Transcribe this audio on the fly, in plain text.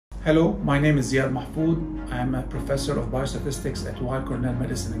Hello, my name is Ziad Mahfoud. I am a professor of biostatistics at Weill Cornell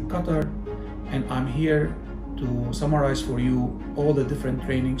Medicine in Qatar, and I'm here to summarize for you all the different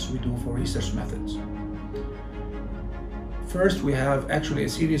trainings we do for research methods. First, we have actually a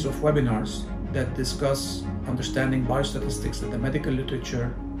series of webinars that discuss understanding biostatistics in the medical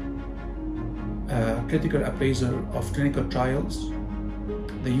literature, critical appraisal of clinical trials,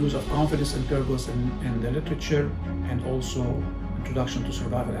 the use of confidence intervals in the literature, and also Introduction to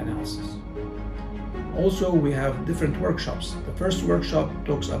Survival Analysis. Also, we have different workshops. The first workshop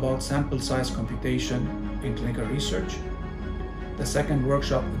talks about sample size computation in clinical research. The second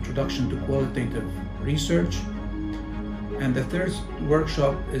workshop, Introduction to Qualitative Research. And the third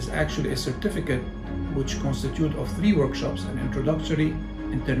workshop is actually a certificate which constitutes of 3 workshops: an introductory,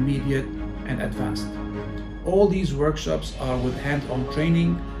 intermediate, and advanced. All these workshops are with hands-on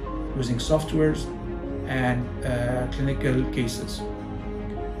training using softwares and clinical cases.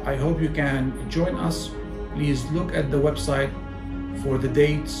 I hope you can join us. Please look at the website for the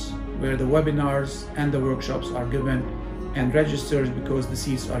dates where the webinars and the workshops are given, and register because the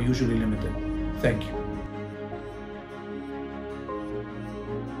seats are usually limited. Thank you.